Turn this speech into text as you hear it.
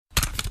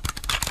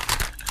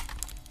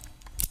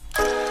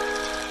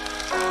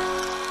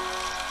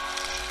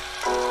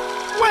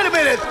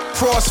minute.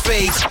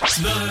 Crossfade.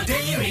 The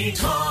Daily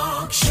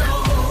Talk Show.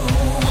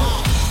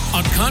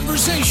 A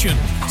conversation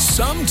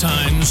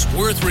sometimes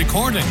worth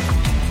recording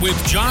with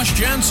Josh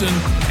Jansen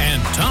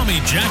and Tommy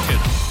Jacket.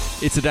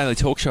 It's a Daily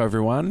Talk Show,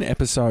 everyone.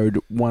 Episode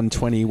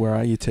 120. Where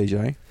are you,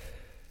 TJ?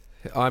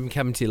 I'm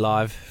coming to you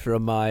live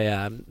from my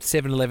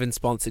 7-Eleven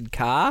sponsored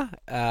car.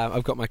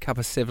 I've got my cup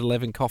of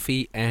 7-Eleven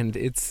coffee, and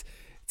it's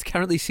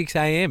currently 6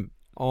 a.m.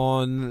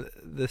 on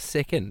the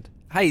 2nd.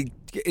 Hey,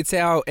 it's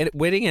our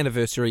wedding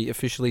anniversary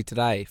officially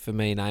today for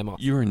me and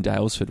Amos. You were in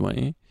Daylesford, weren't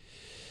you?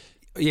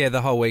 Yeah,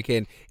 the whole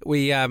weekend.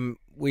 We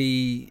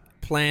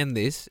planned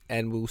this,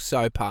 and we were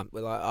so pumped.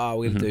 We're like,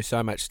 we're going to do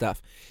so much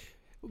stuff.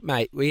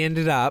 Mate, we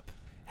ended up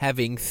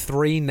having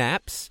 3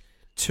 naps,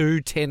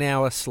 2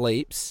 10-hour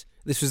sleeps.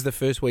 This was the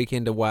first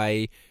weekend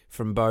away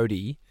from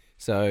Bodie,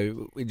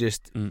 so we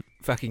just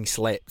fucking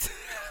slept.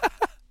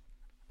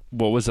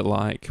 What was it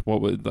like?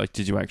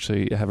 Did you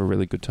actually have a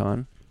really good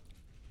time?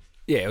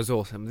 Yeah, it was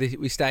awesome.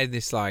 We stayed in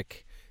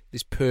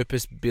this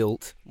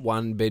purpose-built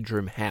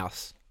 1-bedroom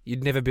house.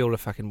 You'd never build a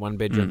fucking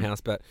 1-bedroom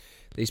house, but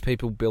these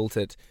people built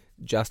it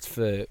just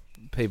for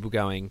people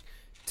going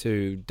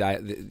to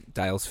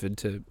Daylesford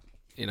to,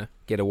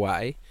 get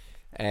away.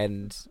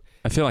 And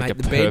I feel like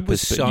mate,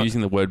 but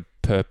using the word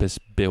purpose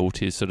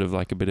built is sort of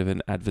like a bit of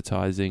an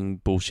advertising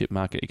bullshit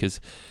market,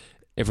 because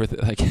everything,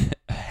 like,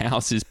 a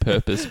house is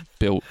purpose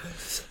built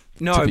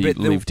to be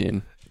lived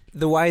in.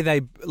 The way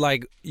they,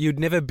 you'd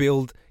never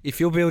build, if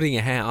you're building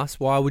a house,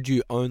 why would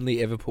you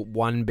only ever put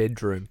 1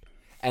 bedroom?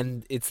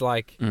 And it's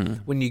like,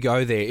 when you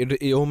go there,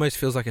 it almost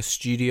feels like a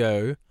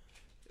studio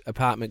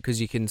apartment,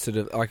 because you can sort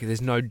of,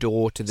 there's no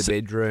door to the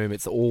bedroom,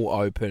 it's all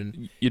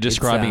open. You're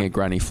describing a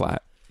granny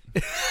flat.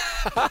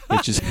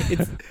 Which is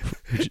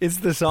it's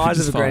the size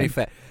of a granny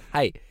flat.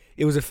 Hey,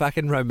 it was a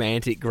fucking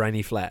romantic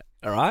granny flat,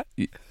 all right?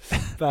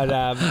 But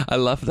I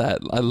love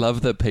that. I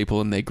love that people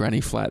in their granny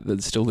flat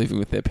that's still living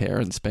with their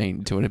parents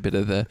been doing a bit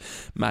of the,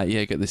 mate,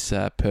 yeah, got this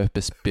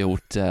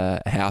purpose-built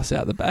house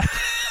out the back.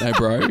 No,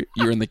 bro,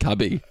 you're in the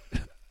cubby.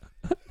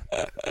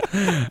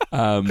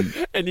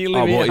 And you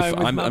live at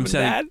home with mum and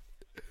dad?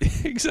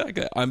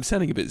 Exactly. I'm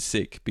sounding a bit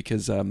sick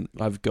because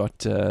I've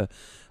got...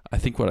 I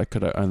think what I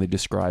could only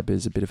describe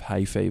as a bit of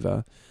hay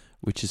fever,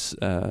 which is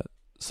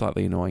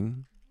slightly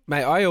annoying.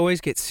 Mate, I always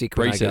get sick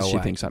when I go away. She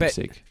thinks I'm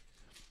sick.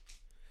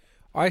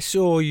 I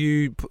saw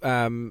you.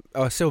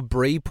 I saw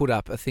Bree put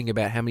up a thing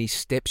about how many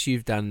steps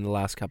you've done in the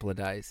last couple of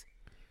days.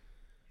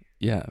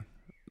 Yeah,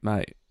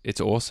 mate,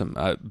 it's awesome.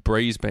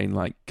 Bree's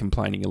been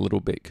complaining a little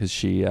bit because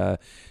she's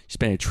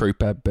been a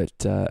trooper, but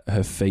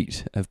her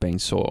feet have been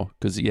sore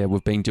because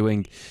we've been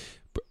doing.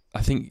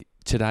 I think.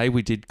 Today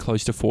we did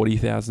close to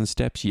 40,000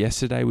 steps.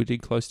 Yesterday we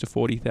did close to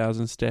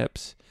 40,000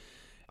 steps.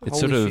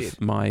 It's Holy sort of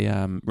shit.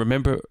 my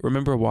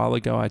remember a while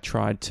ago I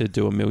tried to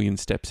do 1 million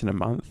steps in a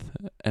month,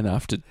 and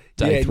after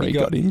day 3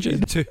 got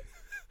injured.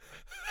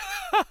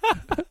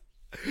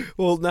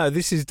 Well, no,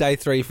 this is day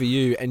 3 for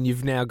you, and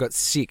you've now got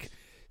sick.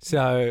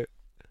 So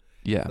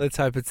yeah, let's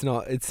hope it's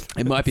not.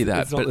 It might be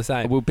that, it's not the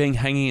same. We've been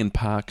hanging in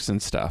parks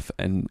and stuff,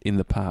 and in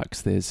the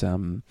parks there's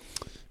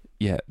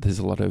there's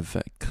a lot of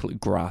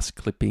grass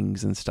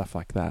clippings and stuff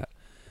like that.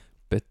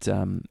 But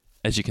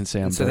as you can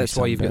see, I'm so very that's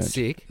why you've got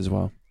sunburnt sick as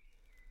well.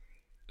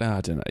 I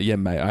don't know. Yeah,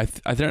 mate.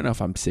 I don't know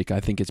if I'm sick. I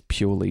think it's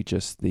purely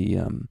just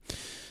the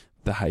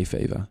hay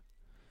fever.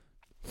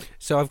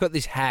 So I've got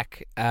this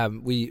hack.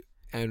 And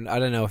I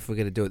don't know if we're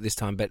going to do it this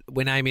time, but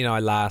when Amy and I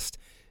last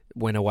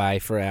went away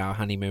for our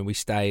honeymoon, we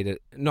stayed at,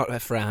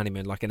 not for our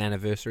honeymoon, like an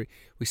anniversary.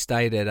 We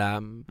stayed at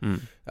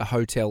a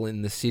hotel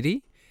in the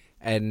city,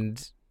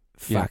 and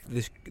fuck,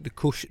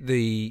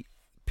 the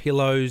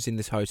pillows in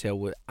this hotel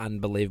were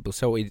unbelievable.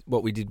 So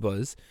what we did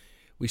was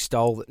we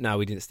stole. No,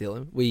 we didn't steal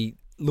them. We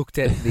looked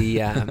at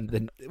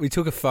the we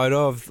took a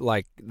photo of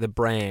the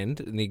brand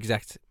and the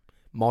exact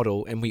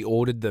model, and we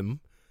ordered them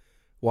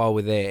while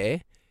we're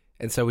there.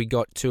 And so we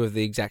got 2 of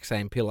the exact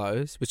same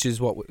pillows, which is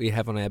what we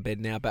have on our bed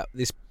now. But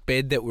this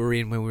bed that we're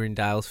in when we were in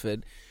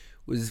Daylesford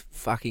was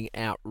fucking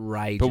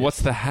outrageous. But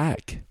what's the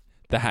hack?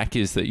 The hack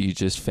is that you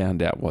just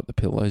found out what the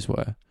pillows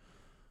were.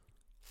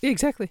 Yeah,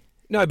 exactly.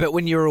 No, but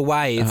when you're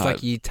away, it's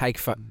like you take...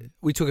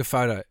 we took a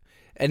photo.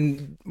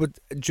 And with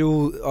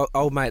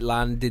old mate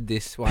Lon did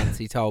this once.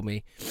 He told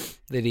me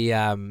that he,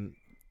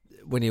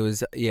 when he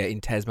was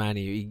in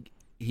Tasmania,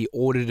 he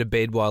ordered a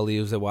bed while he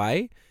was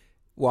away.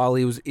 While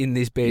he was in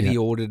this bed, he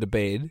ordered a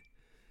bed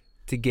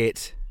to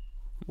get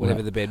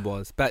whatever the bed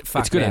was. But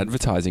fuck, it's good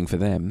advertising for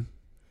them.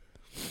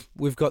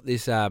 We've got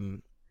this...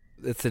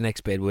 that's the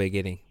next bed we're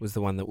getting, was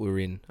the one that we were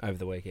in over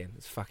the weekend.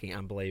 It's fucking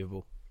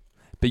unbelievable.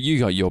 But you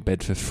got your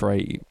bed for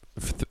free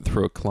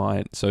through a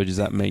client, so does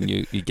that mean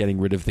you're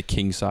getting rid of the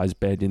king-size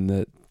bed in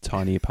the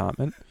tiny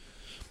apartment?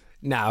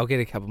 No, I'll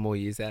get a couple more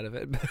years out of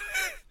it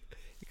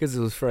because it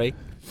was free.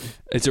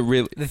 Is it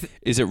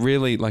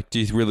really do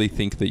you really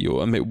think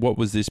that what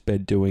was this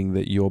bed doing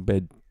that your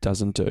bed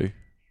doesn't do?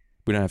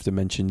 We don't have to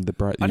mention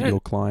your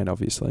client,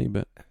 obviously,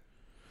 but...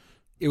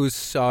 It was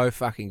so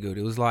fucking good.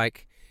 It was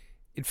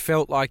it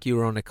felt like you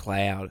were on a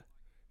cloud.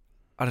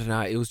 I don't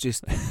know. It was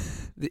just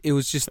It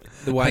was just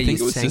the way I think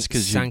you it was just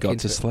because you sunk got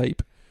into to it.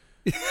 sleep.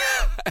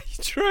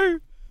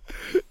 True.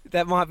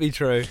 That might be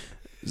true.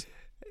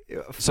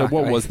 So Fuck,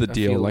 what was I the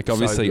deal? feel Like, so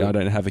obviously, good. I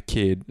don't have a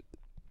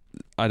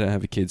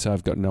kid. So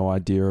I've got no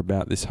idea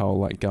about this whole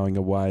like going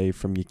away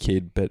from your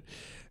kid. But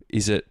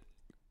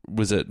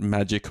was it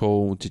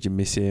magical? Did you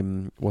miss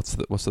him? What's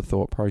the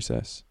thought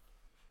process?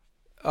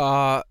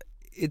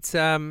 It's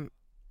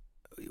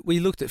we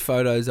looked at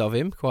photos of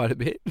him quite a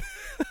bit.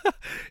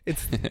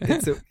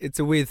 It's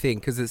a weird thing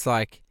because it's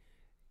like,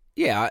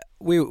 yeah,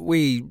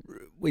 we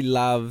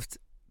loved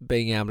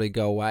being able to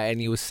go away,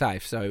 and he was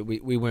safe, so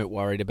we weren't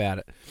worried about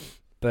it.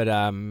 But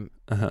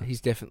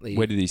he's definitely.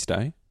 Where did he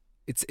stay?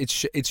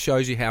 It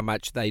shows you how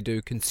much they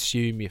do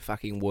consume your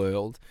fucking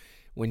world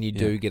when you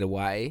do get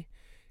away.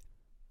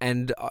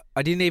 And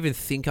I didn't even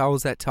think I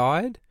was that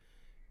tired,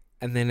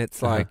 and then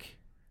it's like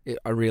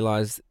I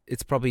realised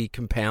it's probably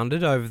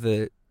compounded over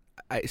the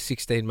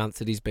 16 months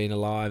that he's been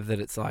alive. That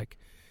it's like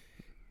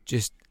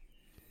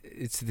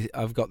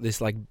I've got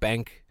this like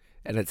bank,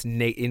 and it's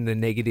in the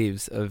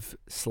negatives of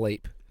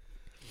sleep.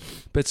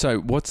 But so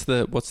what's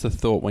the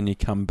thought when you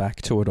come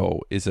back to it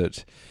all? Is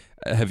it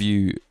have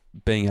you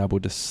being able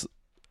to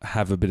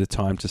have a bit of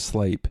time to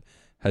sleep?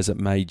 Has it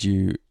made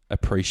you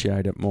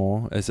appreciate it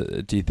more?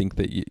 Do you think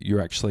that you're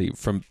actually,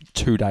 from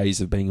 2 days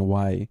of being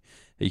away,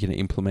 are you going to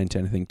implement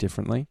anything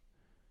differently?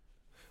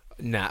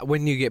 Nah,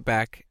 when you get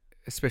back,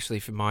 especially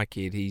for my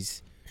kid,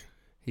 he's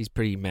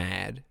pretty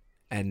mad,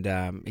 and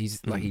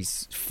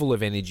he's full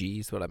of energy,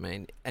 is what I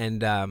mean.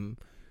 And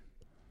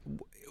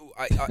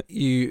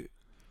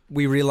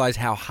we realise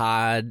how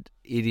hard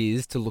it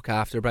is to look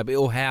after a baby,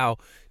 or how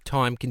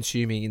time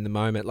consuming in the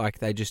moment. Like,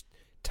 they just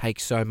take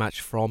so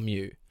much from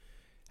you,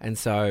 and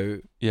so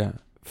yeah.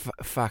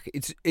 Fuck,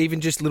 it's even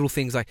just little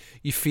things like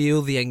you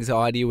feel the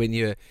anxiety when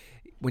you're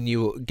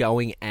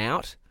going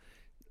out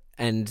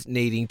and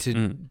needing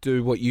to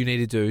do what you need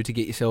to do to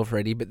get yourself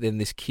ready, but then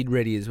this kid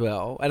ready as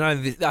well. And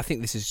I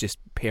think this is just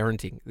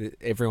parenting.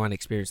 Everyone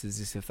experiences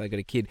this if they got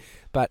a kid.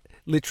 But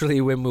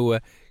literally, when we were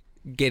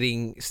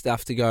getting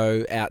stuff to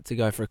go out to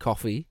go for a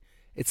coffee,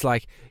 it's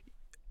like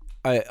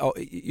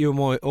you're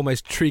more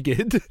almost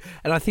triggered.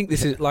 And I think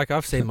this is like,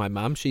 I've seen my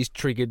mum, she's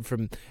triggered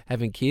from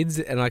having kids,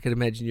 and I can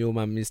imagine your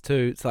mum is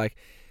too. It's like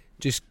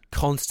just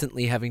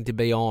constantly having to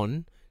be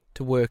on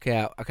to work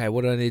out, okay,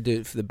 what do I need to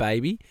do for the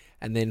baby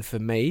and then for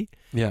me?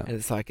 Yeah. And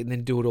it's like, and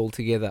then do it all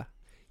together.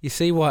 You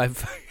see why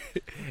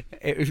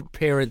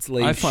parents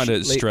leave. I find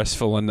it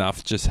stressful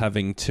enough just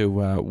having to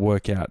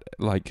work out,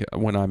 like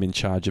when I'm in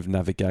charge of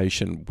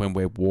navigation, when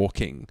we're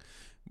walking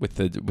with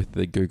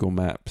the Google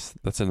Maps,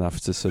 that's enough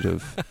to sort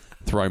of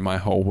throw my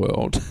whole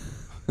world.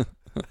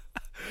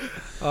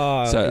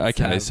 So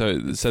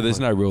there's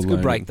no real it's a learning.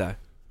 good break though,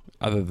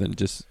 other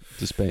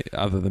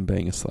than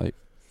being asleep.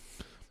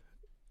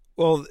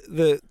 Well,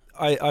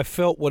 I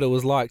felt what it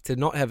was like to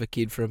not have a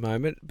kid for a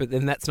moment, but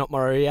then that's not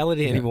my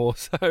reality anymore.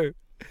 So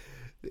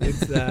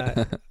it's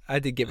I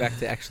had to get back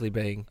to actually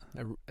being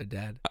a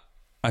dad.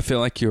 I feel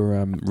like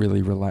you're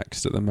really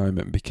relaxed at the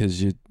moment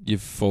because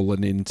you've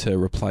fallen into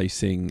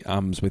replacing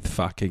ums with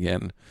fuck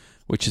again,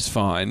 which is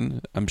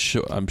fine. I'm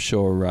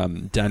sure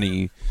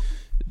Danny,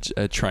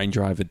 train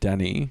driver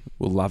Danny,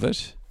 will love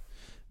it.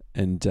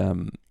 And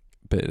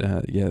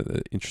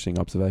interesting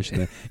observation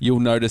there. You'll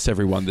notice,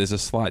 everyone, there's a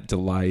slight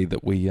delay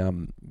that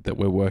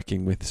we're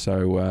working with.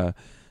 So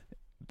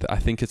I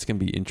think it's going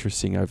to be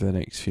interesting over the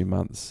next few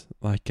months.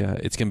 Like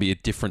it's going to be a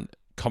different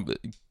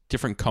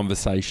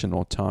conversation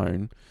or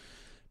tone.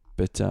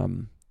 But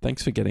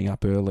thanks for getting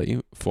up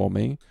early for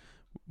me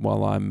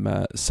while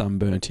I'm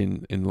sunburnt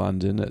in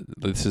London.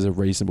 This is a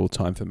reasonable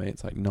time for me.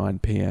 It's like 9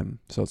 p.m,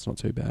 so it's not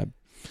too bad.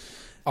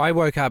 I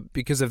woke up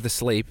because of the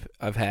sleep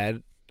I've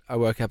had. I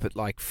woke up at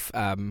like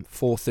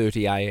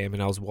 4:30 a.m.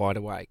 and I was wide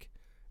awake.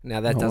 Now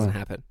that doesn't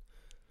happen.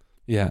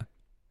 Yeah,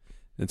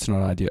 it's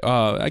not ideal.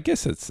 Oh, I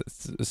guess it's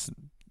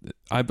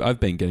I've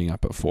been getting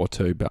up at 4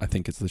 too, but I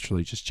think it's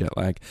literally just jet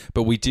lag.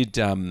 But we did.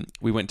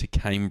 We went to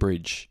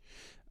Cambridge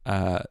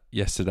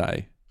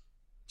yesterday.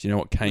 Do you know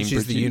what Cambridge is? Which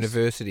is the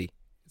university.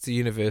 It's a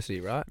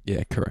university, right?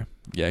 Yeah, correct.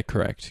 Yeah,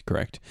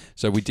 correct.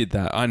 So we did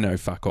that. I know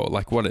fuck all.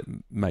 Like, what it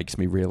makes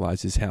me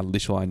realise is how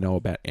little I know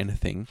about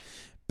anything.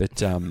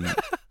 But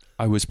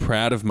I was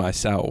proud of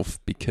myself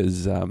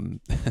because I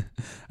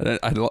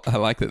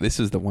like that this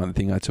is the one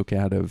thing I took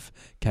out of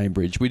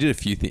Cambridge. We did a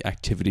few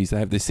activities. They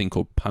have this thing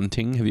called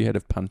punting. Have you heard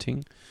of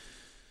punting?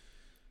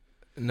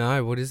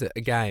 No, what is it?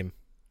 A game?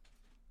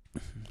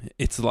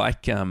 It's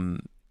like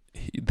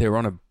they're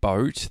on a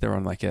boat. They're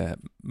on like a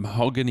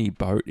mahogany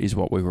boat is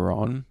what we were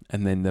on.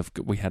 And then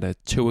we had a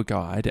tour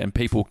guide, and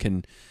people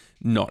can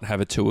not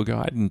have a tour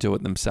guide and do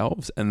it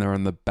themselves. And they're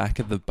on the back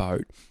of the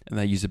boat, and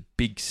they use a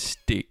big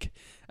stick,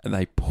 and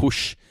they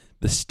push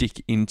the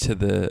stick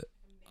into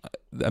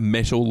a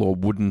metal or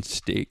wooden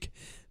stick.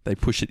 They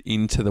push it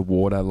into the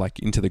water, like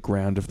into the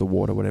ground of the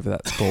water, whatever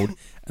that's called,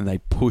 and they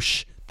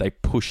push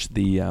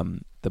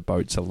the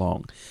boats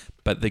along.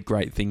 But the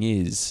great thing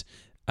is,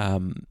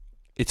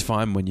 it's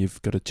fine when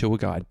you've got a tour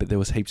guide, but there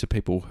was heaps of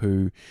people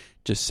who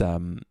just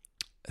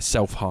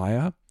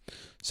self-hire.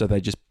 So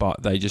they just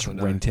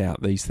rent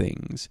out these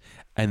things,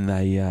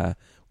 and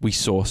we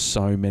saw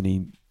so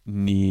many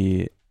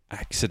near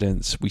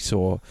accidents. We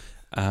saw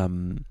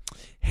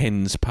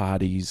hens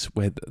parties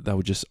where they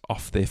were just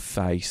off their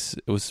face.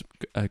 It was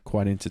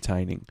quite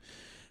entertaining,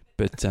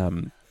 but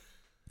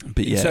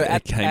yeah. So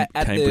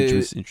Cambridge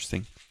was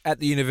interesting. At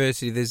the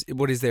university,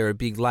 is there a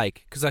big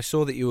lake? Because I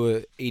saw that you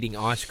were eating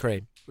ice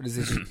cream. What is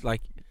this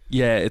like?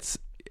 Yeah, it's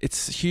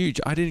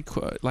huge. I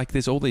didn't like.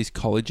 There's all these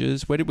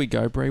colleges. Where did we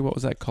go, Bree? What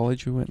was that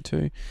college we went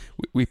to?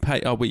 We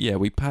paid.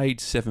 We paid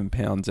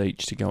 £7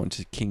 each to go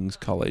into King's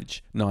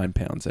College,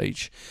 £9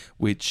 each,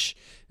 which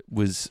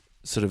was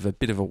sort of a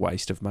bit of a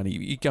waste of money.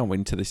 You go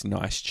into this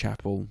nice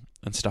chapel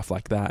and stuff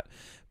like that,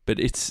 but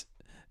it's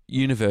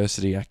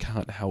university. I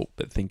can't help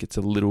but think it's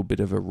a little bit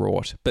of a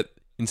rort. But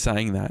in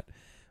saying that,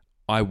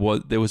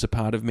 there was a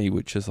part of me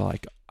which was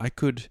like,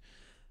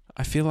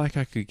 I feel like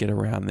I could get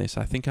around this.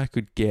 I think I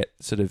could get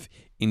sort of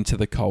into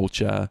the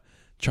culture,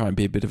 try and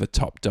be a bit of a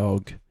top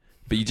dog,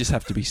 but you just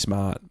have to be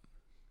smart.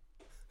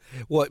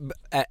 What,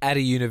 at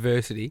a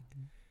university?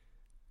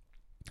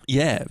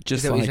 Yeah, just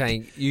is that like... what you're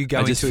saying? You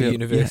go into a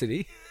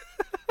university?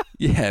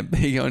 Yeah,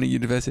 me going to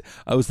university.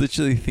 I was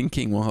literally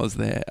thinking while I was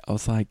there, I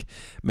was like,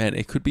 man,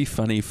 it could be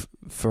funny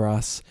for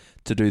us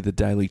to do the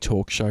daily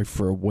talk show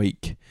for a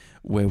week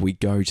where we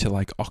go to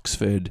like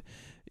Oxford,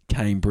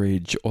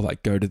 Cambridge, or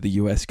like go to the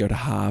US, go to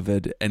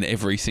Harvard, and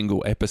every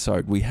single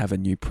episode we have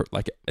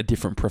a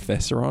different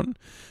professor on,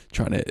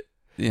 trying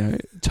to,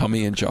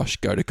 Tommy and Josh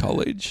go to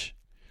college.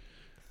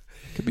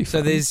 Could be fun.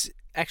 So there's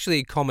actually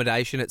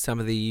accommodation at some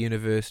of the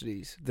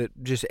universities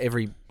that just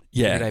every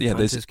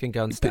punters can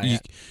go and stay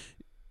at.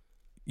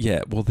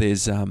 Yeah, well,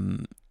 there's I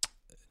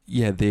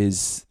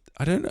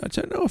don't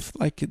know if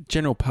like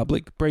general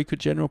public, could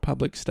general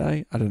public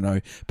stay? I don't know.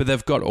 But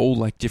they've got all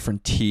like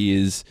different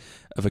tiers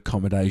of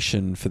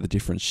accommodation for the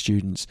different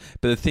students.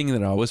 But the thing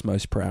that I was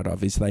most proud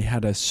of is they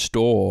had a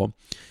store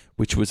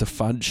which was a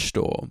fudge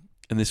store.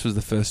 And this was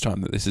the first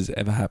time that this has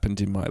ever happened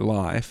in my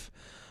life.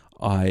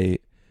 I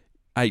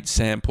ate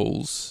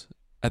samples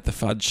at the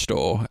fudge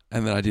store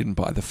and then I didn't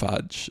buy the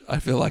fudge. I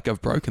feel like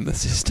I've broken the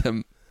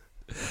system.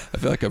 I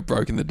feel like I've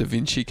broken the Da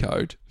Vinci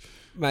Code.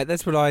 Mate,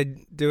 that's what I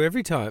do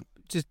every time.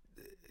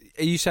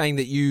 Are you saying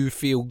that you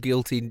feel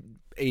guilty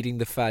eating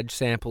the fudge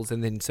samples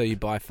and then so you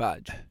buy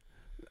fudge?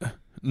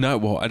 No,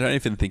 well, I don't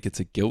even think it's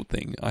a guilt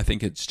thing. I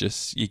think it's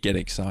just you get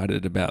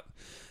excited about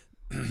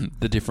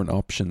the different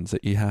options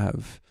that you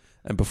have,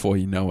 and before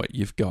you know it,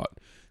 you've got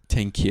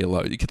 10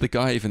 kilos. The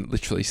guy even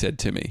literally said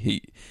to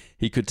me,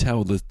 he could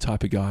tell the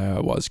type of guy I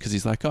was, because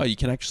he's like, oh, you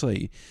can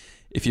actually...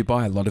 If you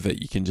buy a lot of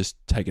it, you can just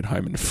take it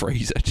home and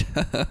freeze it.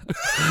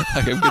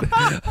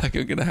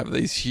 I'm gonna have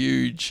these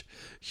huge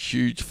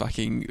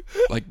fucking,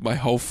 like, my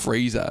whole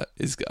freezer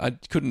is. I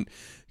couldn't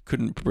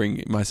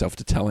bring myself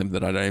to tell him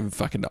that I don't even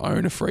fucking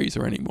own a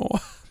freezer anymore.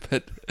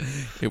 But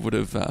it would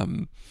have.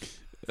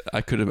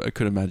 I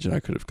could imagine I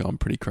could have gone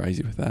pretty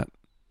crazy with that.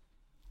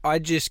 I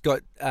just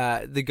got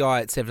the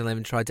guy at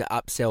 7-Eleven tried to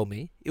upsell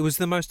me. It was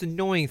the most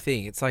annoying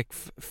thing. It's like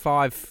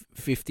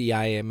 5:50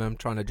 a.m. I'm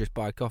trying to just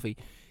buy a coffee.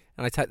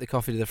 And I take the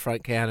coffee to the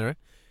front counter.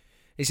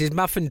 He says,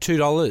 muffin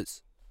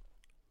 $2.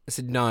 I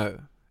said,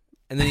 no.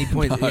 And then he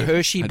points at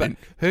Hershey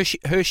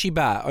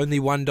bar, only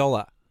 $1.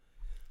 I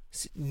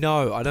said,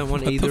 no, I don't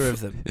want either of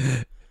them.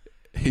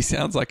 He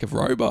sounds like a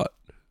robot.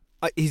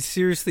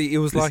 It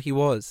was like he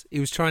was. He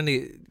was trying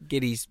to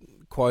get his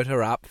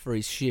quota up for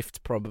his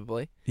shift,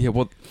 probably. Yeah,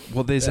 well,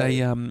 there's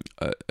a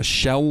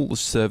Shell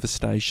service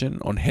station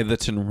on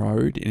Heatherton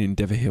Road in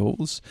Endeavour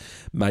Hills.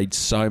 Made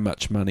so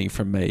much money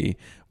from me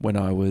when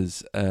I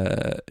was,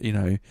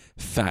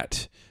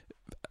 fat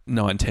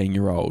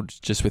 19-year-old,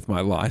 just with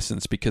my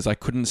license, because I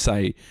couldn't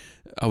say.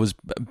 I was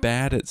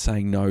bad at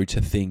saying no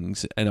to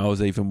things, and I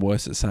was even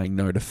worse at saying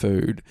no to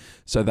food.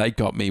 So they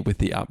got me with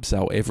the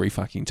upsell every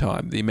fucking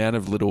time. The amount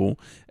of little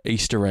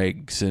Easter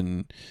eggs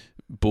and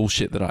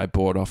bullshit that I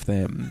bought off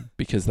them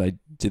because they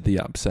did the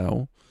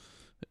upsell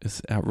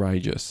is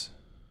outrageous.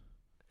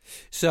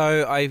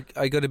 So I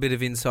got a bit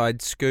of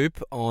inside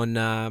scoop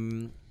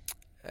on,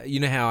 you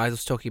know how I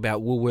was talking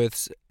about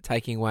Woolworths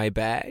taking away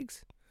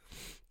bags?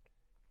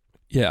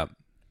 Yeah.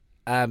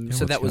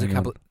 So that was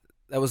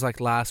that was like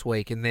last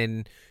week, and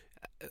then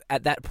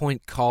at that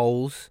point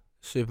Coles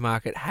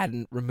supermarket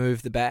hadn't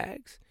removed the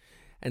bags,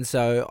 and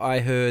so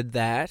I heard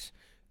that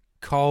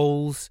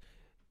Coles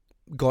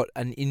got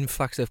an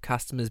influx of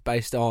customers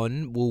based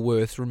on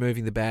Woolworths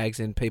removing the bags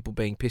and people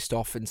being pissed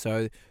off, and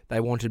so they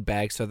wanted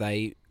bags, so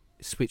they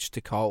switched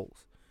to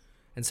Coles.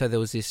 And so there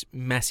was this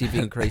massive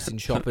increase in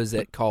shoppers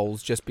at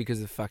Coles just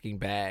because of fucking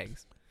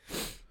bags.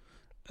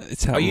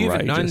 It's outrageous. You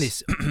even known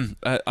this?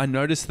 I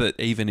noticed that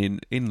even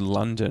in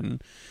London,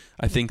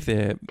 I think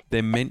they're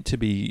meant to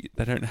be.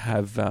 They don't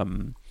have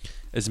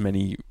as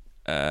many.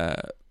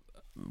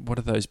 What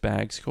are those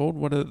bags called?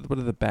 What are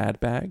the bad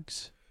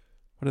bags?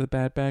 What are the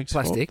bad bags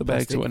Plastic. called? The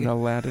bags Plastic. that are not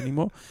allowed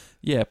anymore.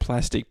 Yeah,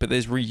 plastic. But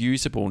there's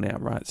reusable now,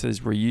 right? So there's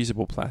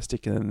reusable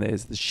plastic, and then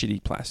there's the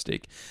shitty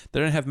plastic.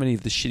 They don't have many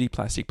of the shitty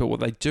plastic, but what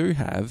they do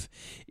have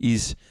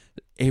is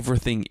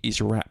everything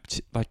is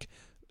wrapped. Like,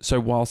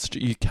 so whilst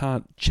you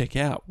can't check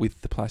out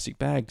with the plastic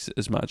bags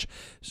as much,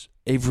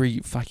 every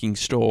fucking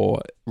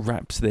store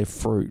wraps their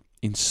fruit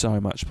in so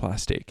much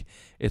plastic.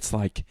 It's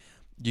like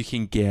you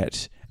can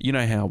get, you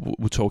know how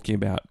we're talking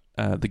about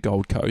the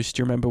Gold Coast.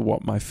 Do you remember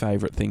what my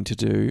favourite thing to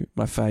do,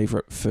 my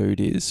favourite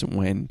food is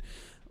when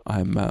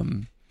I'm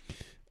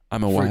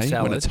away,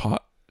 when it's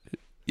hot?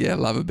 Yeah, I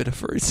love a bit of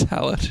fruit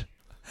salad.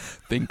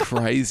 Been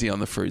crazy on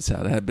the fruit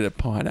salad. I had a bit of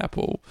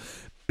pineapple,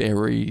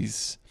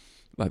 berries,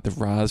 like the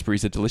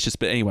raspberries are delicious.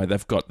 But anyway,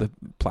 they've got the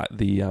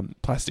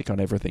plastic on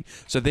everything.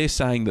 So they're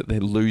saying that they're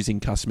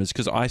losing customers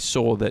because I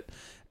saw that.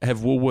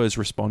 Have Woolworths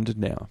responded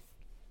now?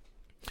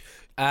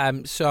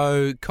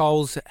 So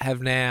Coles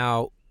have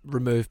now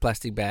removed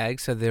plastic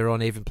bags, so they're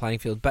on even playing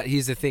field. But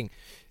here's the thing.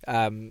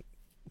 I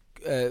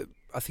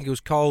think it was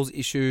Coles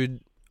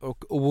issued, or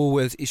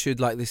Woolworths issued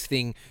like this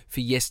thing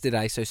for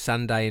yesterday, so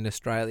Sunday in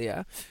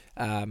Australia.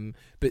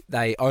 But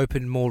they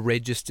opened more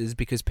registers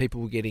because people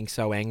were getting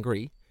so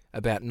angry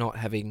about not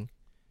having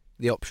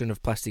the option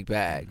of plastic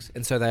bags,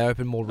 and so they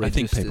opened more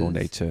registers. I think people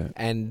need to,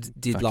 and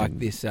did like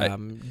this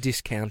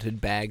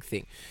discounted bag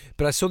thing.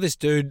 But I saw this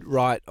dude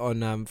write on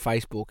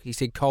Facebook. He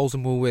said Coles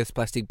and Woolworths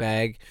plastic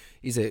bag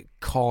is a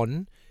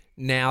con.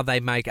 Now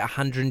they make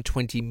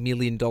 $120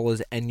 million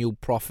annual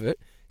profit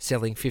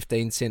selling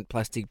 15-cent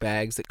plastic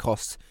bags that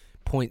cost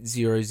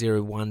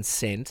 0.001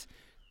 cent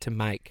to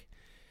make,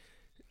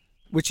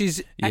 which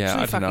is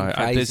actually fucking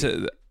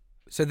crazy.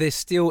 So they're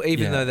still,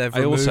 even though they've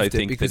removed it. I also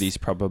think that he's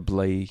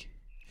probably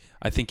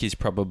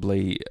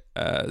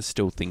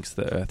still thinks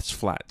the Earth's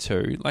flat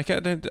too. Like,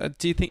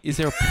 do you think, is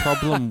there a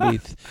problem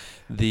with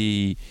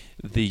the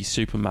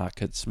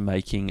supermarkets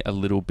making a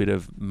little bit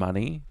of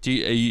money? Do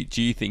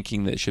you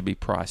thinking that it should be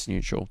price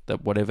neutral?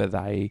 That whatever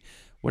they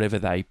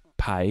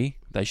pay,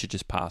 they should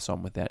just pass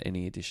on without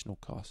any additional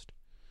cost?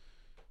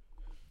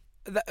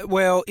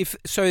 Well,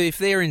 if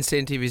their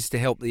incentive is to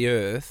help the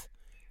Earth,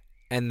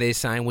 and they're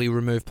saying we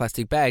remove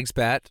plastic bags,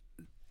 but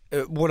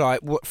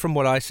from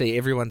what I see,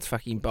 everyone's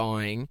fucking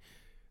buying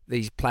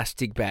these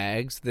plastic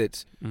bags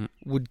that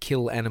would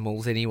kill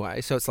animals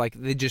anyway. So it's like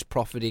they're just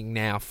profiting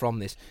now from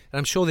this. And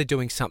I'm sure they're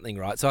doing something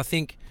right. So I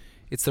think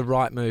it's the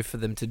right move for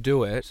them to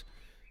do it.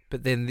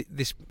 But then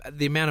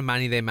the amount of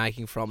money they're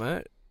making from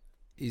it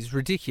is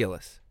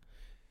ridiculous.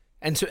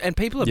 And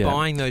people are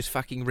buying those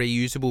fucking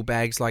reusable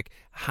bags, like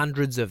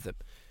hundreds of them.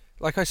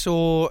 Like I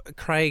saw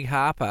Craig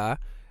Harper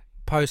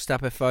post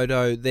up a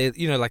photo there,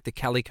 like the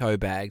calico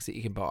bags that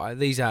you can buy.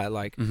 These are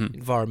like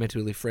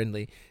environmentally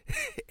friendly.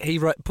 He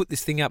put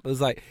this thing up. It was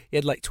like, he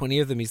had like 20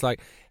 of them. He's like,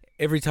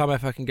 every time I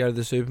fucking go to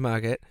the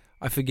supermarket,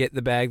 I forget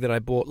the bag that I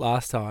bought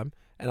last time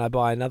and I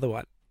buy another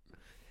one.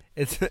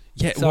 That's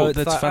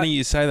funny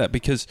you say that,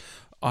 because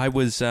I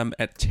was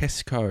at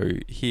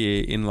Tesco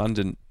here in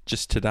London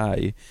just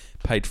today,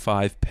 paid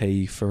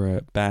 5p for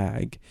a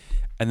bag,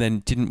 and then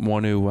didn't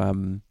want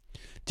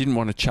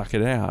to chuck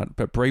it out,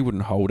 but Bree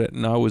wouldn't hold it,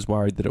 and I was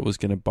worried that it was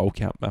going to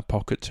bulk out my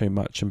pocket too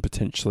much and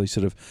potentially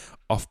sort of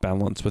off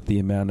balance with the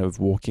amount of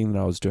walking that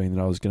I was doing,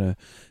 that I was going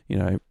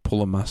to,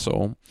 pull a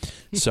muscle.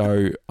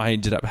 So I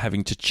ended up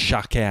having to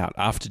chuck out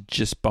after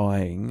just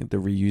buying the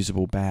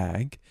reusable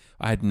bag.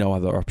 I had no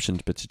other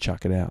options but to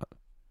chuck it out.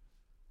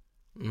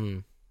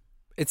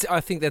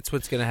 I think that's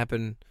what's going to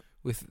happen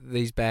with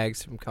these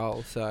bags from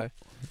Coles. So,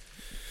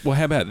 well,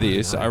 how about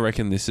this? I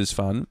reckon this is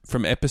fun.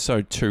 From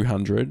episode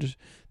 200,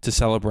 to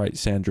celebrate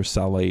Sandra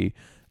Sully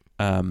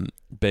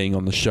being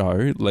on the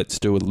show, let's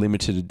do a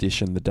limited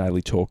edition, The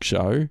Daily Talk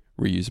Show,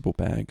 reusable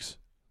bags.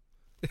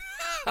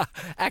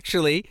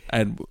 Actually,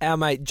 and our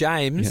mate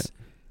James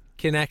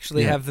can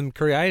actually have them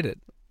created.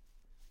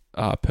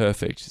 Ah,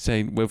 perfect.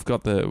 See, we've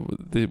got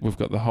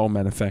the whole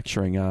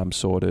manufacturing arm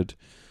sorted,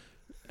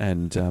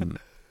 and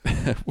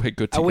we're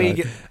good to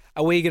go.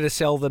 Are we going to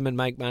sell them and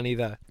make money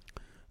though?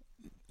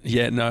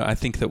 Yeah, no, I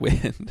think that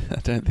I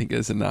don't think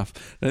there's enough.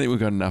 I don't think we've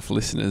got enough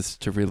listeners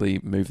to really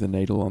move the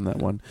needle on that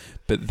one.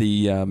 But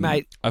the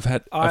mate, I've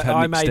had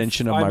an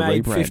extension of my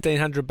rebrand. I made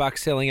 $1,500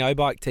 selling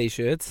O-Bike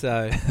t-shirts.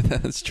 So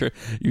that's true.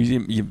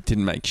 You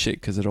didn't make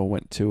shit because it all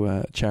went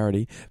to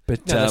charity.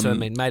 But no, that's what I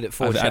mean. Made it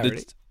for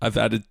charity. I've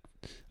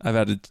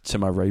added to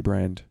my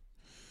rebrand.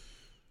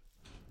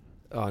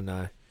 Oh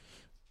no.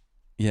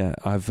 Yeah,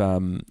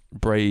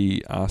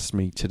 Bree asked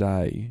me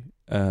today.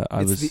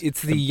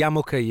 It's the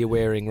yarmulke you're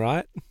wearing,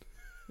 right?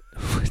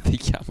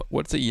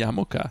 What's a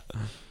yarmulke?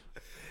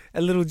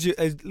 A little,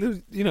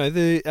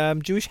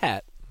 the Jewish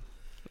hat.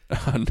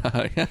 Oh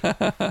no!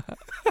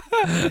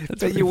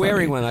 But you're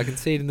wearing one. I can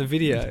see it in the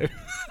video.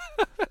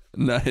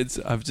 No,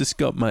 I've just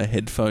got my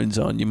headphones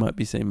on. You might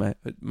be seeing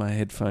my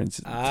headphones.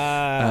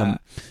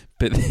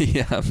 But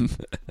he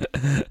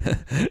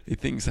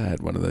thinks I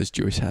had one of those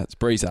Jewish hats.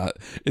 Bree's art.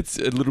 It's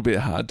a little bit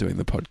hard doing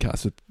the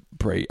podcast with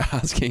Bree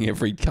asking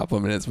every couple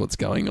of minutes what's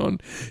going on.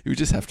 You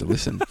just have to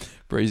listen,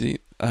 Breezy.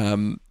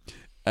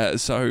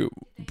 So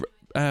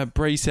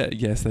Bree said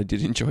yes, they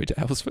did enjoy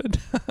Dalesford.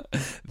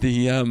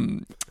 The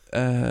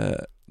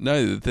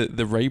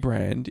the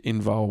rebrand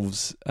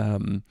involves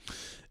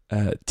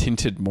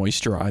tinted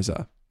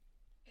moisturiser.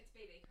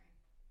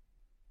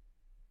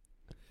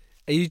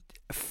 Are you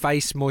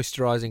face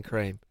moisturising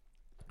cream?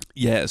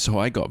 Yeah, so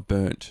I got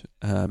burnt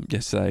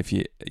yesterday. If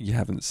you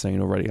haven't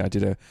seen already, I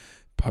did a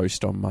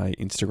post on my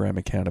Instagram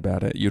account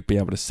about it. You'd be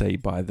able to see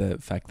by the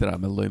fact that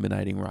I'm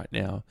illuminating right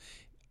now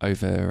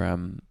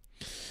over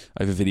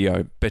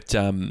video. But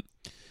no,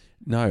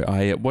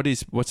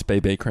 what's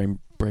BB cream,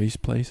 Breeze,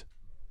 please?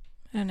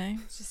 I don't know.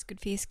 It's just good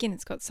for your skin.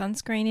 It's got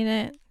sunscreen in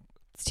it.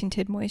 It's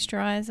tinted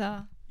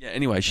moisturiser. Yeah.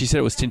 Anyway, she said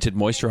it was tinted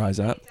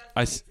moisturiser.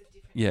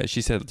 Yeah,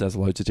 she said it does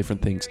loads of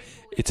different things.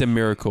 It's a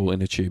miracle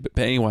in a tube.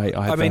 But anyway,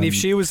 I mean, if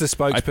she was the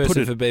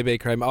spokesperson for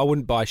BB cream, I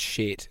wouldn't buy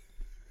shit.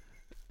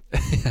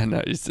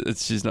 No,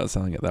 she's not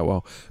selling it that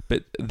well.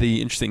 But the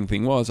interesting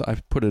thing was,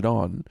 I put it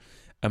on,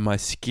 and my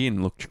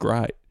skin looked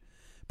great.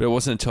 But it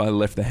wasn't until I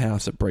left the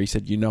house that Bree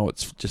said,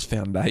 it's just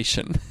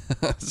foundation.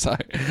 So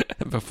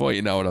before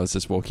you know it, I was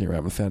just walking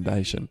around with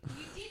foundation.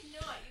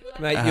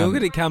 Mate, you're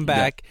going to come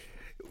back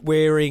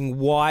wearing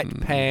white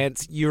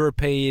pants,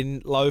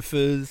 European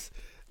loafers,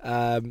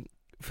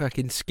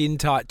 fucking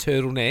skin-tight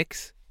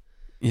turtlenecks.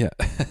 Yeah.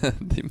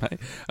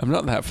 Mate, I'm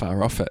not that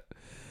far off it.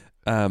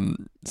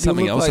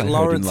 Something you else look like I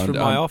Lawrence heard in London.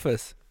 from My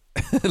Office.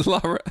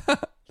 Laura,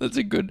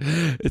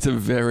 it's a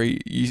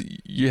very,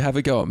 you have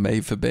a go at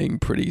me for being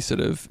pretty sort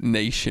of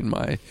niche in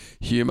my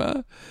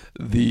humour.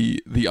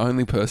 The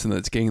only person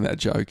that's getting that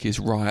joke is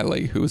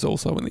Riley, who is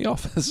also in The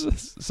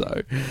Office.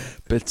 So,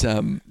 but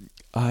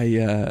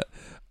I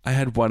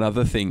had one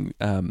other thing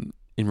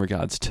in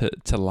regards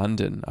to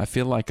London. I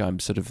feel like I'm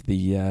sort of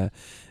the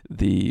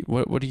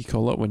what do you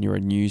call it when you're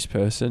a news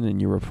person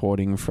and you're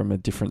reporting from a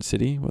different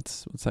city?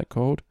 What's that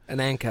called?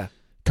 An anchor.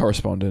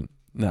 Correspondent.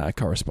 No,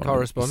 correspondent.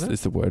 Correspondent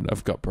is the word.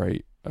 I've got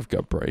Bree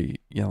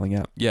yelling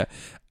out. Yeah,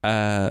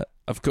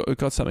 I've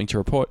got something to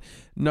report.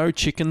 No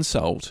chicken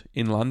salt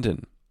in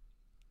London.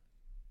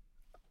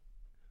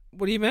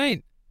 What do you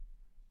mean?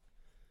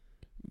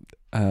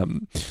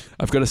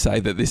 I've got to say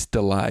that this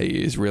delay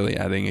is really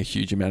adding a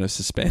huge amount of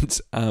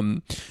suspense.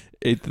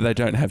 They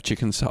don't have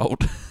chicken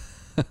salt.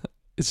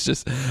 It's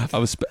just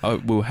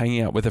we were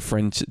hanging out with a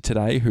friend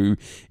today who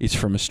is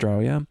from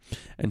Australia,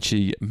 and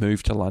she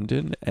moved to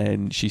London,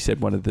 and she said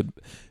one of the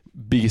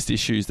biggest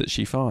issues that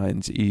she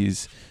finds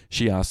is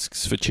she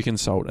asks for chicken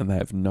salt and they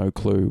have no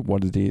clue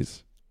what it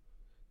is.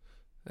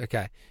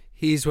 Okay,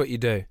 here's what you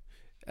do.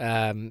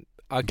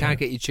 I can't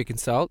get you chicken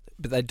salt,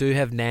 but they do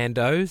have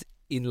Nando's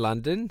in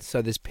London,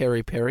 so there's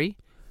peri peri.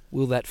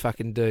 Will that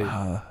fucking do?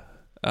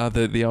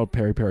 The old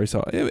peri peri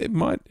salt. It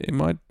might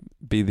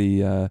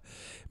be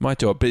might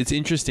do it, but it's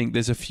interesting.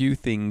 There's a few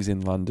things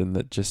in London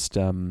that just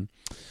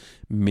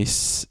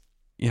miss.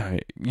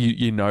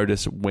 You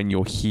notice when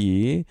you're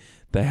here,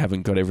 they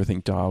haven't got everything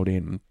dialed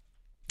in.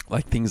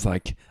 Like things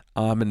like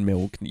almond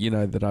milk.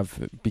 That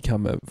I've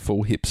become a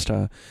full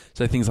hipster,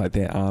 so things like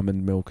their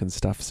almond milk and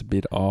stuff's a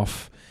bit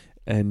off.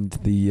 And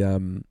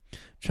I'm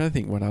trying to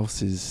think what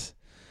else is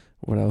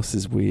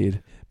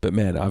weird. But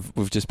man,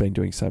 we've just been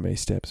doing so many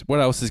steps. What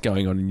else is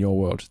going on in your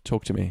world?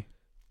 Talk to me,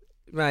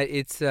 mate.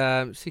 It's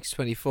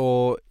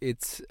 6:24.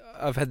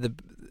 I've had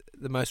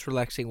the most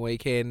relaxing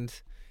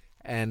weekend,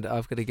 and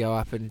I've got to go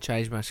up and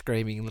change my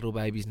screaming little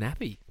baby's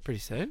nappy pretty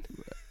soon.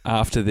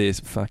 After this,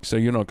 fuck. So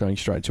you're not going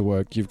straight to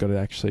work. You've got to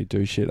actually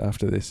do shit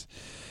after this.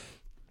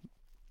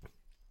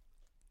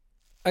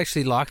 I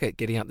actually like it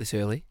getting up this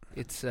early.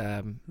 It's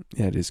yeah,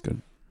 it is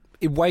good.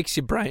 It wakes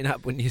your brain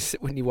up when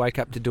you wake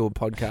up to do a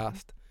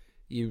podcast.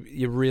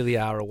 You really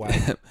are awake.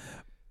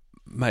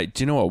 Mate,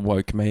 do you know what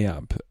woke me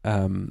up?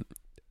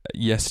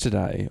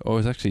 Yesterday, or it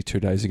was actually 2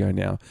 days ago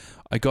now,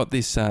 I got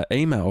this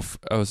email.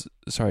 It was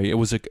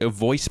a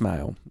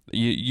voicemail.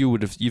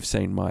 You've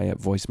seen my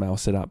voicemail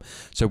set up.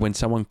 So when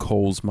someone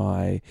calls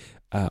my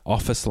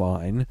office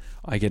line,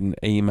 I get an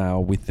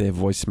email with their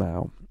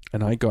voicemail.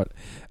 And I got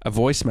a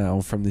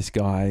voicemail from this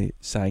guy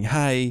saying,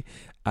 "Hey,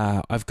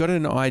 I've got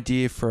an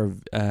idea for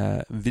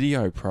a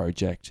video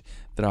project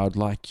that I'd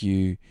like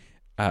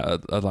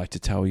to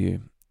tell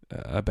you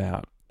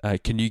about.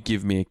 Can you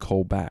give me a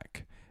call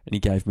back?" And he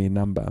gave me a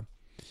number.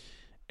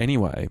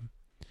 Anyway,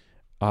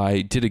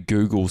 I did a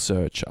Google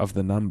search of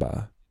the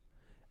number,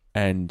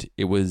 and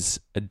it was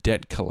a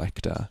debt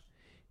collector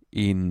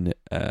in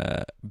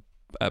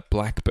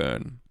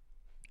Blackburn.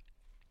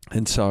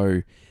 And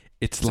so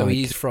so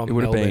he's from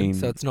Melbourne,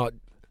 so it's not.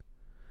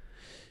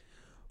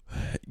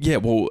 Yeah,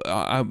 well,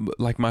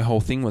 my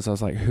whole thing was, I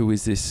was like, who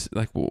is this?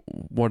 Like,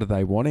 what are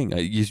they wanting?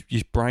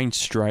 Your brain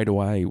straight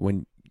away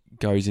when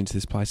goes into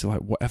this place, like,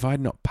 what, have I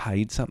not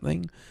paid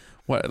something?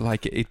 What,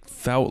 like, it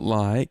felt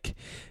like,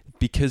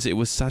 because it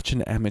was such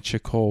an amateur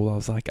call, I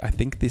was like, I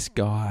think this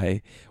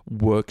guy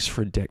works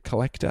for a debt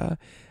collector,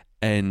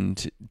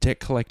 and debt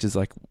collectors,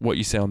 like what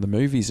you see on the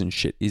movies and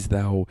shit, is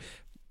they'll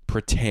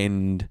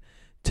pretend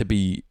to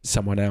be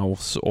someone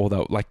else, or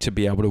they'll like to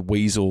be able to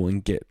weasel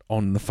and get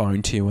on the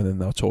phone to you, and then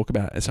they'll talk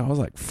about it. And so I was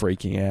like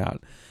freaking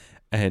out.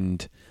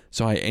 And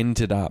so I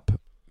ended up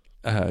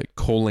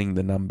calling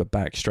the number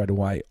back straight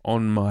away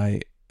on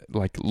my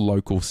like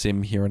local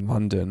SIM here in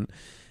London,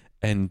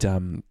 and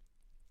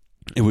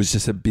it was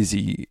just a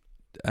busy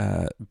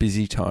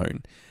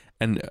tone,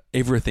 and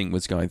everything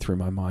was going through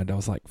my mind. I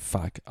was like,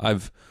 fuck,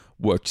 I've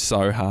worked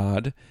so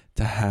hard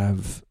to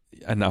have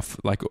enough,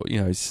 like, you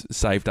know,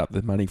 saved up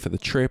the money for the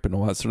trip and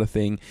all that sort of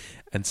thing,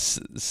 and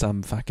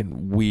some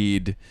fucking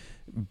weird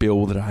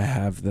bill that I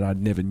have that I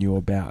never knew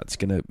about, it's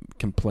going to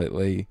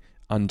completely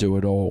undo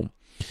it all.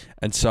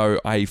 And so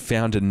I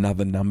found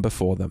another number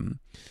for them,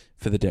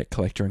 for the debt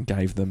collector, and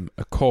gave them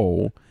a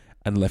call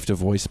and left a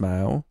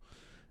voicemail,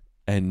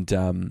 and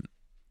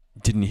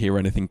didn't hear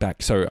anything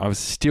back. So I was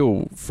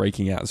still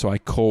freaking out. So I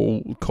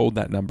called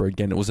that number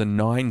again. It was a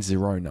 90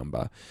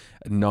 number.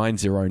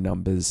 90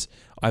 numbers.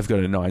 I've got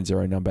a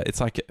 90 number.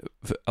 It's like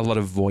a lot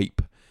of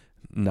VoIP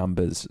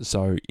numbers.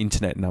 So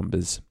internet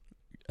numbers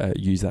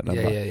use that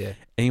number. Yeah.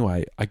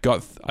 Anyway, I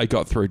got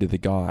through to the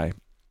guy,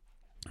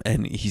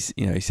 and he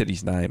said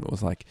his name. It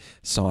was like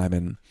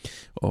Simon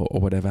or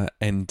whatever.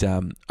 And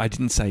I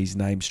didn't say his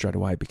name straight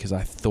away because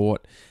I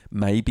thought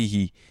maybe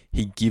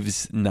he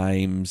gives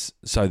names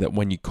so that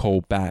when you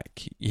call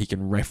back, he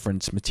can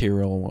reference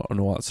material and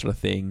all that sort of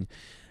thing.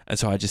 And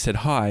so I just said,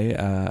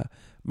 hi,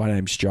 my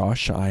name's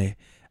Josh. I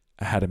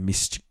had a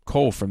missed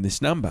call from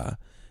this number.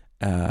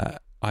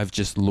 I've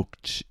just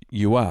looked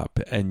you up,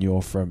 and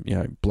you're from,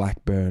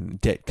 Blackburn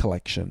Debt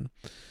Collection.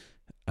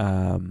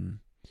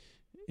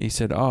 He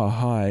said, oh,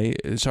 hi,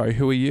 sorry,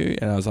 who are you?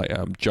 And I was like,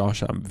 I'm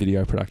Josh, I'm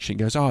video production.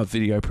 He goes, oh,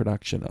 video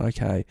production,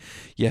 okay.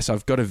 Yes,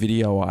 I've got a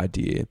video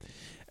idea.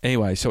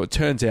 Anyway, so it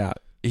turns out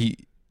he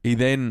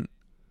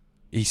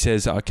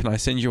says, can I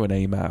send you an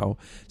email?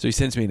 So he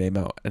sends me an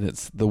email, and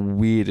it's the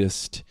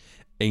weirdest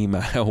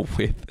email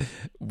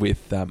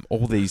with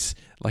all these,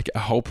 like a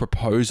whole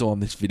proposal on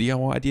this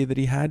video idea that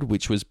he had,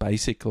 which was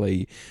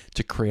basically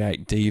to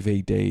create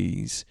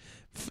DVDs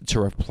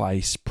to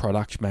replace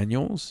product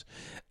manuals.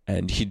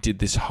 And he did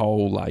this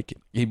whole, like,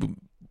 he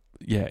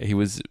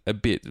was a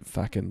bit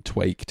fucking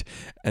tweaked.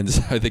 And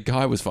so the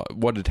guy was,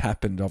 what had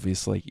happened,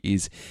 obviously,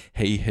 is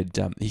he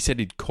said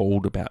he'd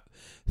called about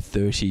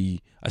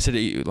 30. I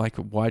said, like,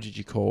 why did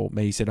you call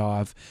me? He said,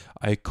 I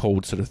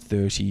called sort of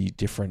 30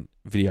 different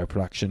video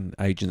production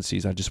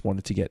agencies. I just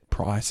wanted to get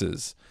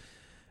prices.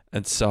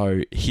 And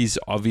so he's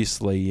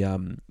obviously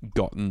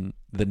gotten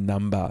the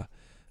number,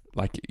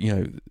 like,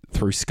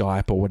 through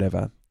Skype or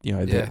whatever.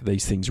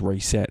 These things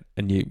reset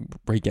and you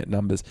re-get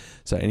numbers.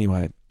 So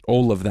anyway,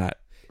 all of that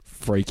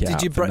freak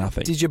out for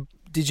nothing.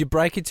 Did you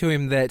break it to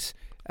him that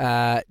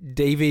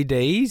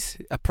DVDs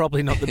are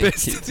probably not the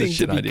best thing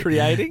to be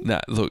creating?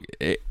 No, look,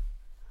 it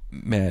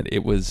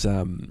was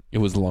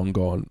long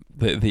gone.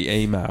 The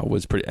email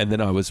was pretty, and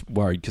then I was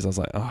worried because I was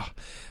like, I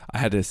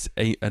had an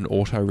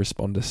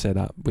autoresponder set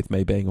up with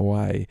me being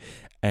away,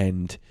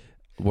 and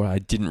what I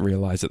didn't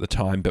realize at the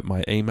time, but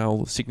my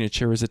email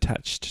signature is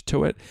attached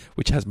to it,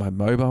 which has my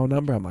mobile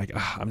number. I'm like,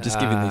 I'm just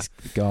giving this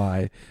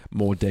guy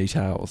more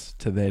details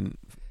to then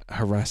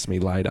harass me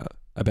later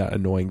about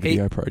annoying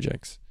video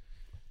projects.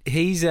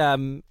 He's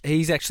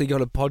actually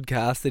got a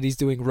podcast that he's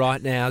doing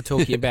right now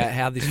talking about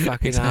how this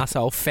fucking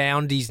asshole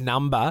found his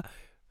number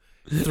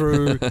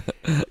through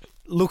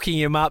looking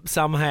him up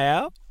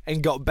somehow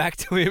and got back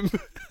to him.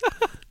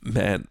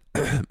 Man,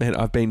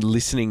 I've been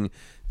listening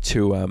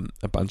to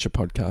a bunch of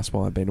podcasts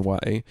while I've been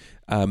away.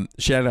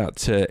 Shout out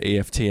to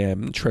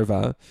EFTM,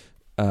 Trevor,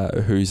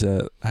 who's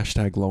a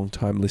hashtag long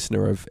time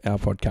listener of our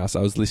podcast.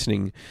 I was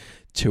listening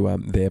to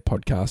their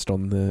podcast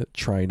on the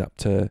train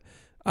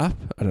I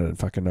don't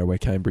fucking know where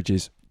Cambridge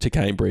is, to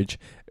Cambridge.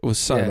 It was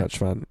so much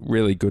fun.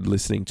 Really good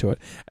listening to it.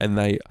 And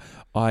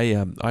I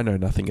know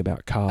nothing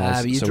about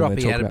cars, so when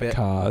they talk about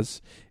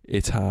cars,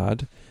 it's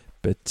hard.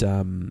 But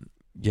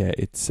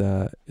it's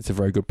a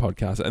very good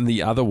podcast. And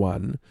the other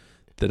one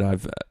that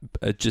I've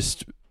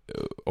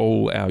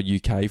all our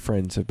UK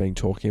friends have been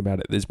talking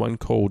about it. There's one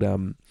called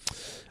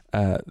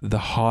the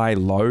High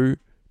Low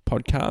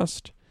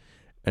podcast,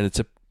 and it's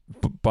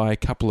by a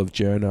couple of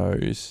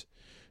journos,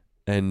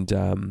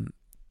 and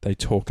they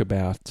talk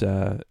about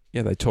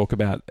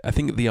I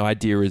think the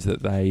idea is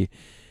that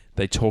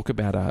they talk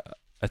about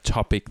a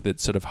topic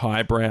that's sort of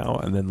highbrow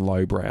and then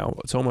lowbrow.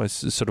 It's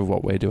almost sort of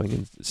what we're doing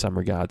in some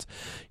regards,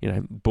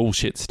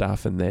 bullshit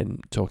stuff, and then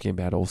talking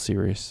about all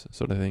serious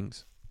sort of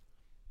things.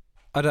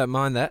 I don't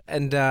mind that.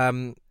 And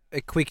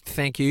a quick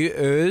thank you,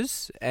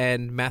 Urs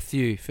and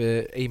Matthew,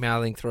 for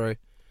emailing through.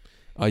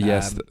 Oh,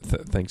 yes.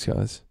 Thanks,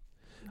 guys.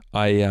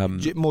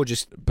 More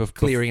just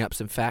clearing up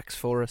some facts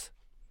for us.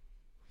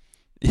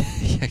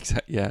 Yeah,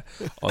 exactly. Yeah,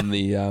 on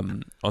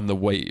the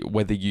way,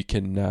 whether you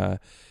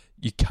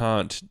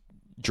can't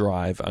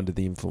drive under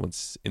the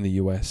influence in the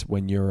US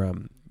when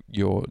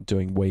you're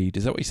doing weed.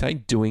 Is that what you say?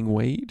 Doing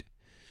weed?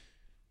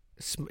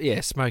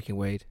 Smoking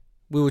weed.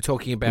 We were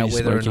talking about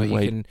whether or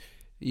not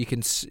you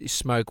can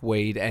smoke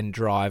weed and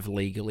drive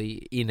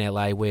legally in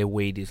LA where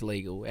weed is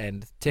legal.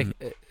 And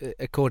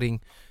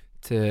according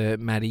to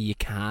Maddie, you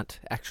can't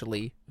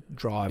actually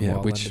drive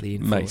while which under the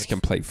influence. makes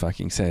complete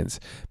fucking sense.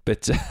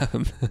 But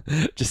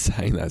just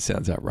saying that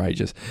sounds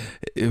outrageous.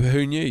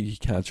 Who knew you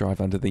can't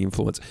drive under the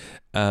influence?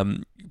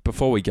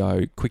 Before we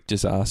go, quick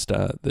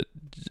disaster that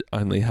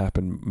only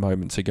happened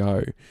moments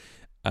ago.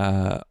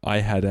 I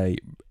had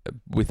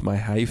with my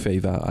hay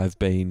fever, I've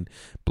been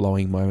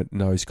blowing my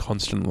nose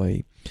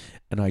constantly,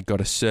 and I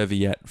got a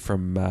serviette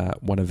from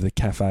one of the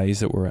cafes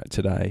that we're at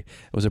today.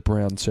 It was a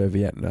brown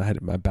serviette, and I had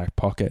it in my back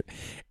pocket.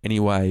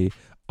 Anyway,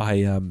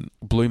 I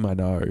blew my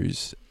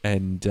nose,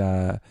 and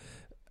I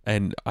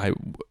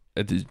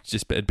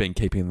just had been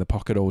keeping it in the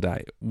pocket all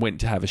day. Went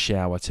to have a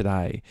shower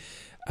tonight,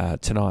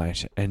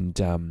 and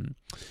thought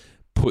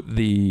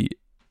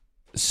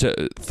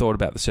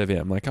about the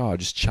serviette. I'm like, I'll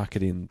just chuck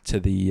it into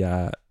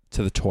the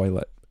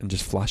toilet and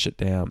just flush it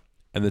down.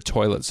 And the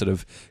toilet sort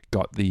of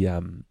got the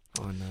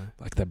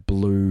like the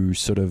blue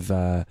sort of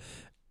like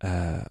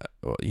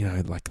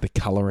the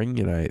colouring,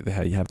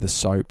 how you have the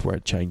soap where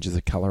it changes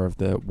the colour of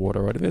the water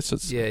or whatever. So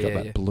it's got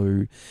that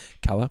blue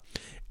colour.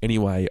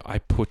 Anyway, I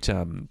put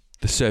the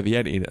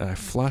serviette in and I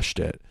flushed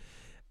it,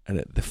 and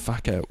the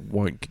fucker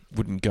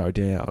wouldn't go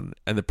down.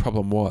 And the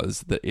problem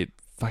was that it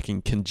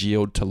fucking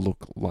congealed to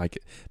look like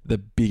the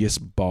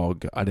biggest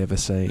bog I'd ever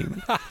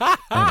seen. And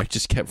I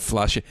just kept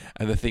flushing.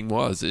 And the thing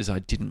is I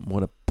didn't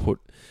want to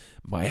put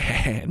my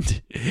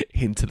hand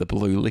into the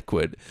blue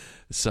liquid.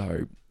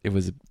 So it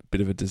was a bit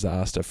of a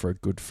disaster for a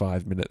good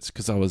 5 minutes,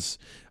 because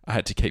I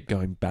had to keep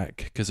going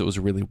back because it was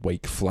a really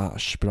weak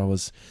flush, but I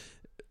was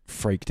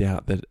freaked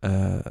out that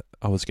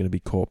I was going to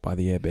be caught by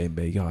the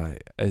Airbnb guy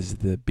as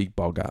the big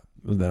bogger,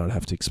 and then I'd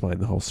have to explain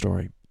the whole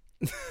story.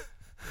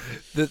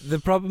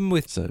 The problem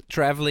with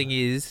travelling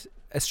is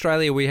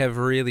Australia, we have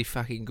really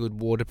fucking good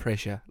water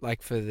pressure,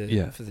 like for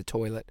the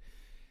toilet,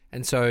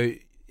 and so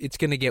it's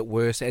going to get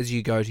worse as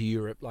you go to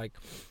Europe. Like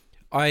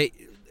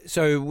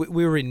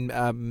we were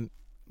in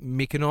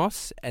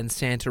Mykonos and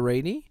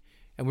Santorini,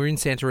 and we were in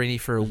Santorini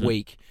for a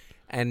week,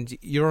 and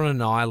you're on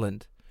an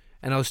island.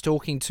 And I was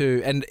talking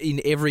and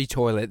in every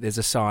toilet there's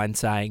a sign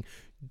saying,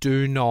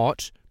 "Do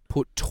not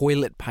put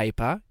toilet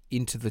paper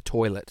into the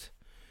toilet."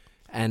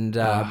 And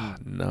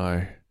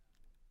no.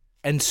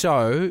 And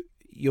so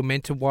you're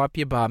meant to wipe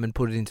your bum and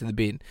put it into the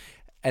bin.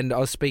 And I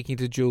was speaking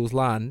to Jules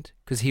Lund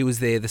because he was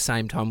there the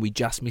same time. We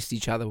just missed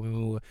each other when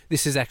we were.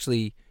 This is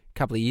actually a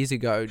couple of years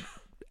ago,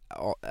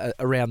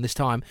 around this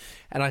time.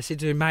 And I said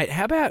to him, "Mate,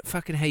 how about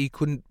fucking how you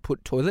couldn't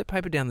put toilet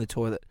paper down the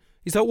toilet?"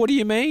 He's like, "What do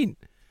you mean?"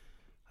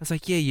 I was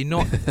like, "Yeah, you're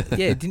not.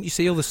 Yeah, didn't you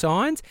see all the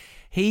signs?"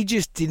 He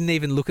just didn't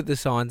even look at the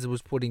signs and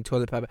was putting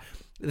toilet paper.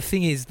 The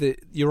thing is that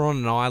you're on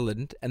an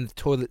island and the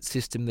toilet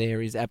system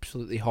there is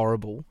absolutely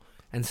horrible.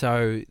 And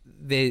so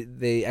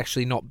they're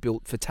actually not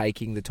built for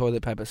taking the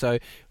toilet paper. So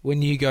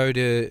when you go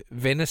to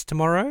Venice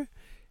tomorrow,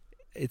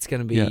 it's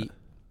going to be...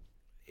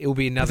 It'll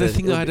be another... The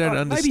thing I don't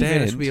understand... Maybe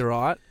Venice will be all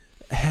right.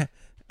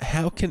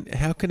 How can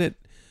it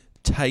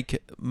take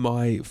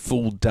my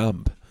full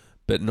dump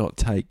but not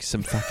take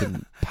some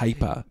fucking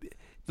paper?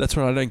 That's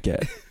what I don't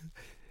get.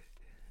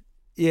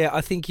 Yeah,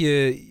 I think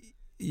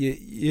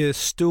your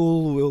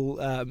stool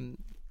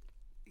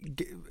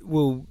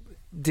will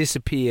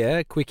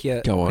disappear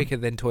quicker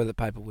than toilet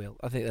paper will.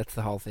 I think that's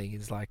the whole thing.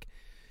 Is like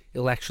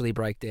it'll actually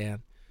break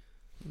down.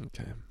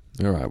 Okay.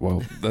 All right.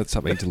 Well, that's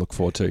something to look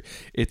forward to.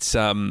 It's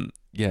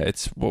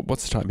it's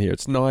what's the time here?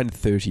 It's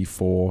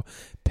 9:34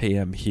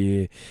 p.m.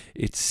 here.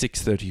 It's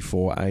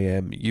 6:34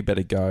 a.m. You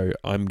better go.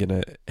 I'm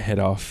gonna head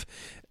off,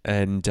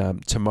 and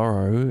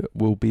tomorrow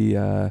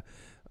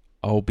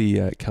I'll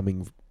be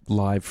coming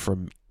live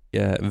from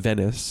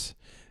Venice.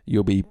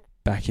 You'll be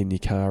back in your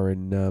car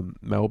in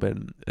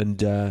Melbourne, and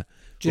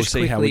just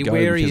we'll see how we go.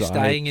 Where are you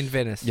staying in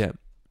Venice? Yeah.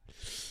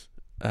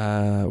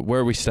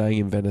 Where are we staying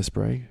in Venice,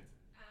 Brie?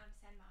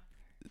 San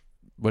Marco.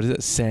 What is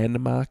it?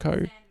 San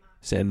Marco?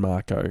 San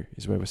Marco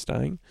is where we're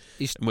staying.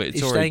 You're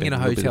staying in a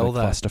hotel,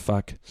 though.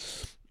 Clusterfuck.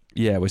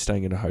 Yeah, we're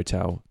staying in a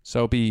hotel,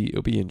 so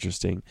it'll be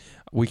interesting.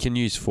 We can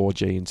use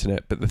 4G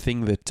internet, but the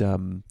thing that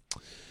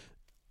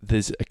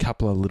there's a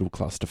couple of little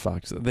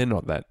clusterfucks. They're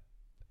not that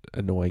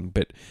annoying,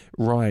 but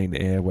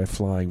Ryanair we're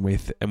flying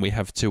with, and we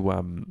have to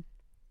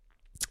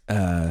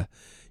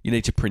you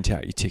need to print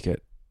out your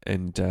ticket,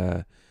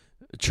 and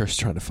just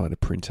trying to find a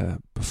printer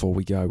before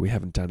we go. We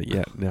haven't done it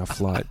yet, and our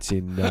flight's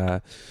in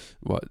we've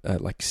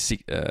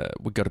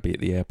got to be at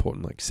the airport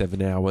in like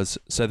 7 hours,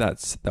 so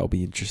that'll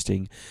be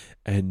interesting.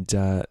 And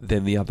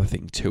then the other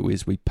thing too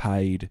is we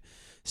paid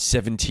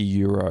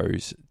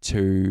 €70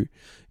 to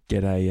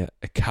get a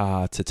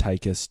car to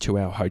take us to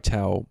our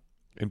hotel,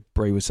 and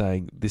Bree was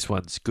saying this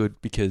one's good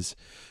because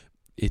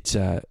it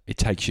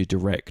takes you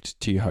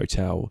direct to your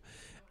hotel,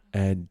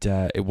 and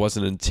it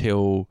wasn't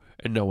until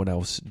no one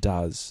else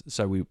does,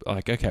 so we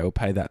like, okay, we'll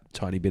pay that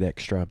tiny bit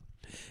extra.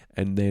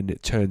 And then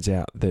it turns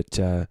out that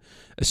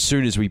as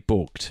soon as we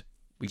booked,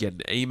 we get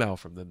an email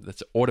from them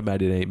that's an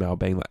automated email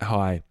being like,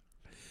 "Hi,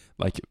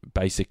 like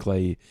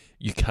basically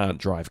you can't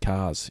drive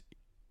cars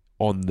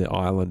on the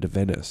island of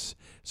Venice,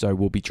 so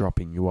we'll be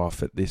dropping you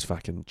off at this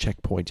fucking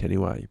checkpoint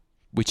anyway."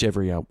 which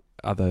every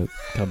other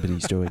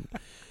company's doing.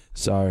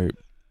 So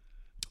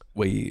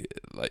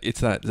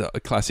it's a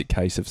classic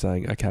case of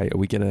saying, okay, are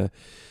we gonna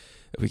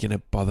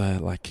bother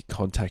like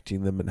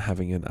contacting them and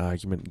having an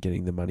argument and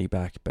getting the money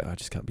back? But I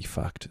just can't be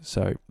fucked.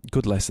 So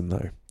good lesson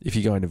though. If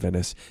you're going to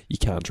Venice, you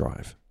can't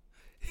drive.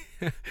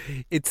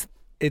 It's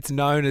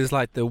known as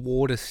like the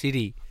water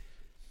city.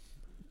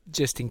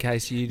 Just in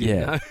case you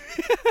didn't know.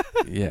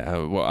 Yeah,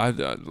 well, I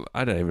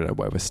don't even know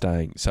where we're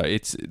staying. So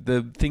it's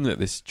the thing that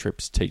this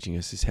trip's teaching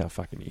us is how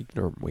fucking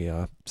ignorant we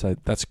are. So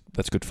that's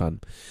good fun.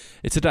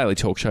 It's a Daily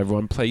Talk Show,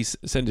 everyone. Please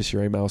send us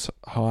your emails,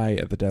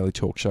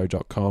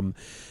 hi@thedailytalkshow.com.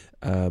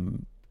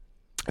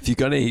 If you've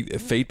got any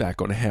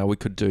feedback on how we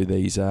could do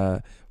these,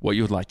 what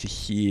you would like to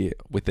hear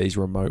with these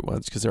remote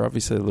ones, because they're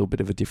obviously a little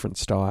bit of a different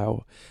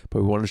style,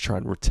 but we want to try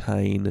and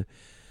retain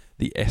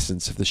the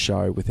essence of the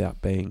show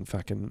without being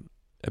fucking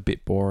a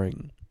bit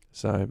boring.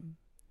 So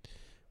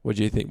what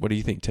do you think? What do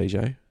you think,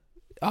 TJ?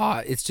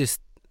 Oh, it's just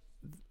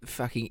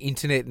fucking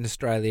internet in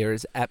Australia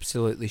is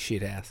absolutely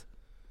shit house.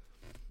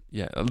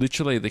 Yeah,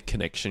 literally the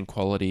connection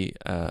quality.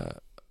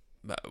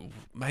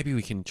 Maybe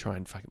we can try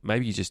and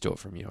maybe you just do it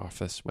from your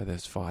office where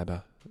there's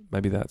fibre.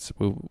 Maybe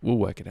we'll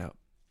work it out.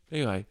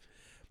 Anyway,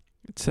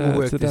 it's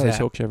the Daily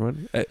Talk Show,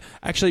 everyone.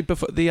 Actually,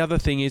 before the other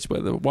thing is,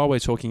 while we're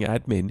talking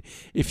admin,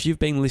 if you've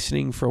been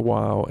listening for a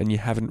while and you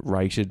haven't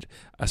rated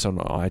us on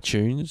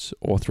iTunes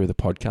or through the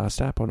podcast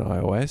app on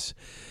iOS,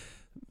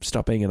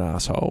 stop being an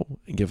asshole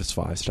and give us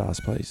 5 stars,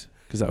 please,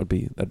 because that'd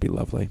be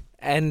lovely.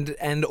 And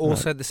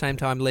also at the same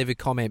time, leave a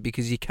comment,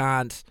 because you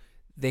can't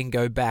then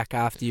go back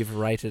after you've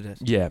rated it.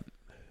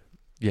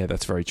 Yeah,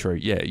 that's very true.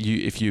 Yeah,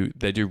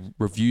 they do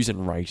reviews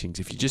and ratings.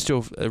 If you just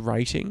do a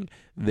rating,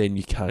 then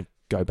you can't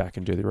go back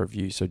and do the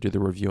review. So do the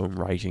review and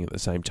rating at the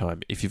same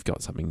time if you've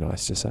got something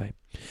nice to say.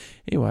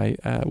 Anyway,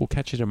 we'll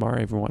catch you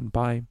tomorrow, everyone.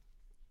 Bye.